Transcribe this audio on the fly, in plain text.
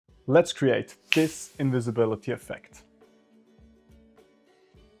Let's create this invisibility effect.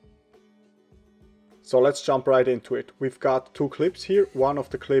 So let's jump right into it. We've got two clips here. One of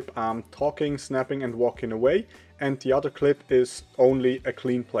the clip I'm talking, snapping and walking away, and the other clip is only a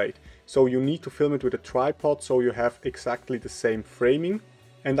clean plate. So you need to film it with a tripod so you have exactly the same framing.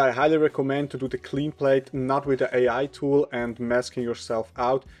 And I highly recommend to do the clean plate not with the AI tool and masking yourself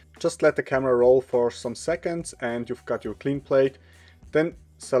out. Just let the camera roll for some seconds and you've got your clean plate. Then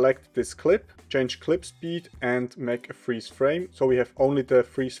select this clip, change clip speed and make a freeze frame. So we have only the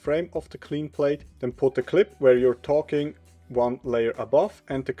freeze frame of the clean plate. Then put the clip where you're talking one layer above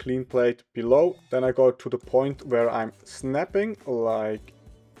and the clean plate below. Then I go to the point where I'm snapping like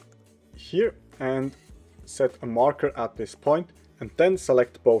here and set a marker at this point. And then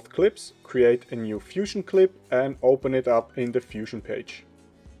select both clips, create a new Fusion clip and open it up in the Fusion page.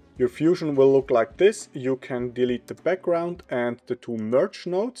 Your Fusion will look like this. You can delete the background and the two merge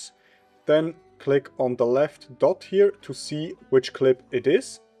nodes. Then click on the left dot here to see which clip it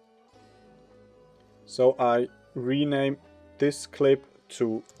is. So I rename this clip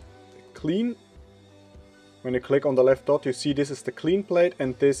to clean. When you click on the left dot, you see this is the clean plate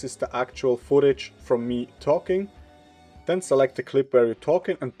and this is the actual footage from me talking. Then select the clip where you're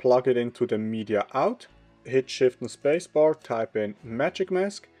talking and plug it into the media out. Hit Shift and Spacebar, type in Magic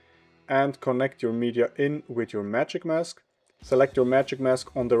Mask and connect your media in with your Magic Mask. Select your Magic Mask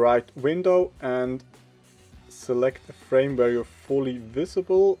on the right window and select a frame where you're fully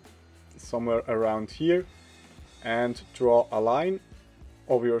visible, somewhere around here, and draw a line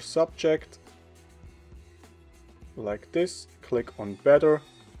over your subject like this. Click on Better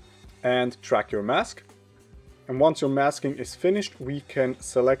and track your mask. And once your masking is finished, we can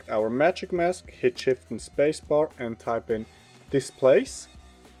select our Magic Mask, hit Shift and Spacebar and type in Displace.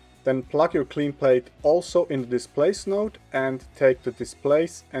 Then plug your clean plate also in the Displace node and take the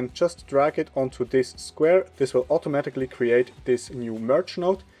Displace and just drag it onto this square. This will automatically create this new merge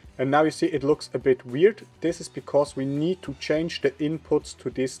node. And now you see it looks a bit weird. This is because we need to change the inputs to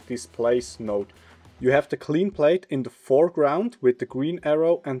this Displace node. You have the clean plate in the foreground with the green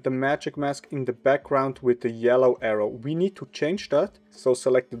arrow and the Magic Mask in the background with the yellow arrow. We need to change that. So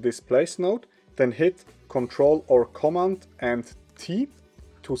select the Displace node, then hit Ctrl or Command and T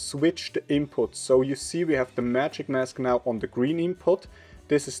to switch the input. So you see we have the Magic Mask now on the green input.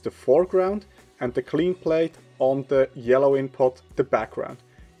 This is the foreground and the clean plate on the yellow input, the background.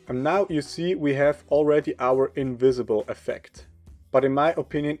 And now you see we have already our invisible effect. But in my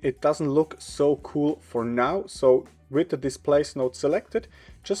opinion, it doesn't look so cool for now. So with the Displace node selected,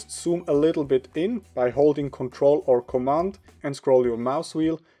 just zoom a little bit in by holding Ctrl or Command and scroll your mouse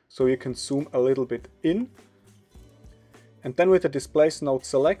wheel so you can zoom a little bit in. And then with the Displace node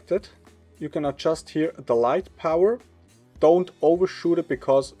selected, you can adjust here the light power. Don't overshoot it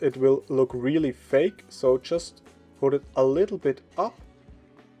because it will look really fake. So just put it a little bit up.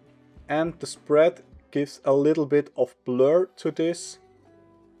 And the spread gives a little bit of blur to this.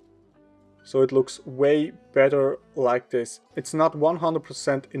 So it looks way better like this. It's not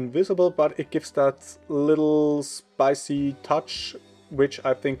 100% invisible, but it gives that little spicy touch, which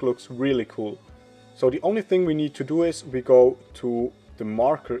I think looks really cool. So the only thing we need to do is we go to the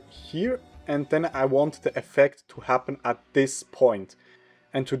marker here, and then I want the effect to happen at this point.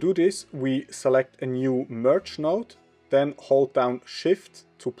 And to do this, we select a new merge node, then hold down Shift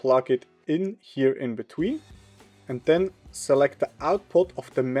to plug it in here in between, and then select the output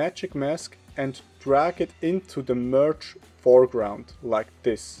of the Magic Mask and drag it into the merge foreground like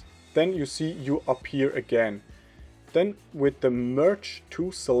this. Then you see you appear again. Then with the merge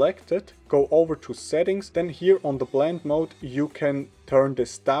tool selected, go over to settings. Then here on the blend mode you can turn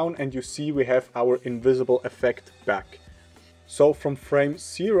this down and you see we have our invisible effect back. So from frame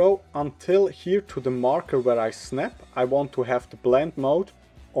 0 until here to the marker where I snap, I want to have the blend mode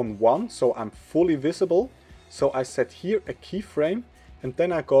on 1, so I'm fully visible. So I set here a keyframe and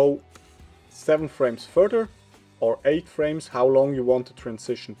then I go 7 frames further or 8 frames, how long you want the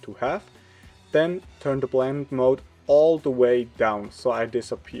transition to have. Then turn the blend mode all the way down so I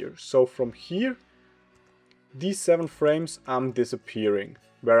disappear. So from here, these 7 frames I'm disappearing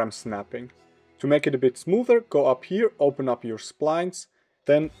where I'm snapping. To make it a bit smoother, go up here, open up your splines,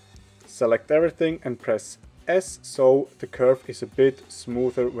 then select everything and press S, so the curve is a bit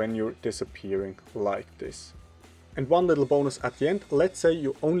smoother when you're disappearing like this. And one little bonus at the end, let's say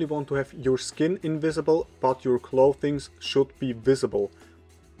you only want to have your skin invisible, but your clothing should be visible.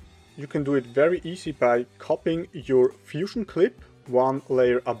 You can do it very easy by copying your Fusion clip one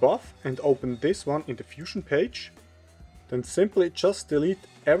layer above and open this one in the Fusion page. Then simply just delete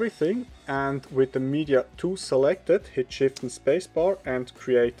everything, and with the media 2 selected, hit Shift and Spacebar and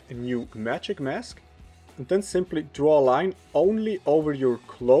create a new magic mask. And then simply draw a line only over your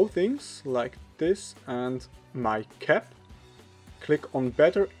clothings, like this, and my cap. Click on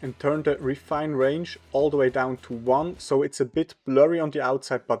Better and turn the refine range all the way down to 1, so it's a bit blurry on the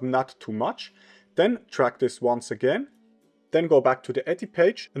outside but not too much. Then drag this once again. Then go back to the edit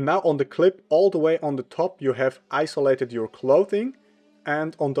page, and now on the clip all the way on the top you have isolated your clothing,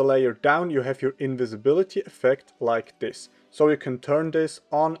 and on the layer down you have your invisibility effect like this. So you can turn this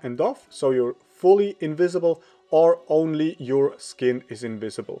on and off, so you're fully invisible or only your skin is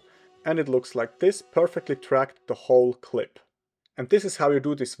invisible. And it looks like this, perfectly tracked the whole clip. And this is how you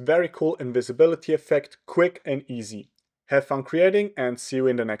do this very cool invisibility effect, quick and easy. Have fun creating and see you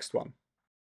in the next one.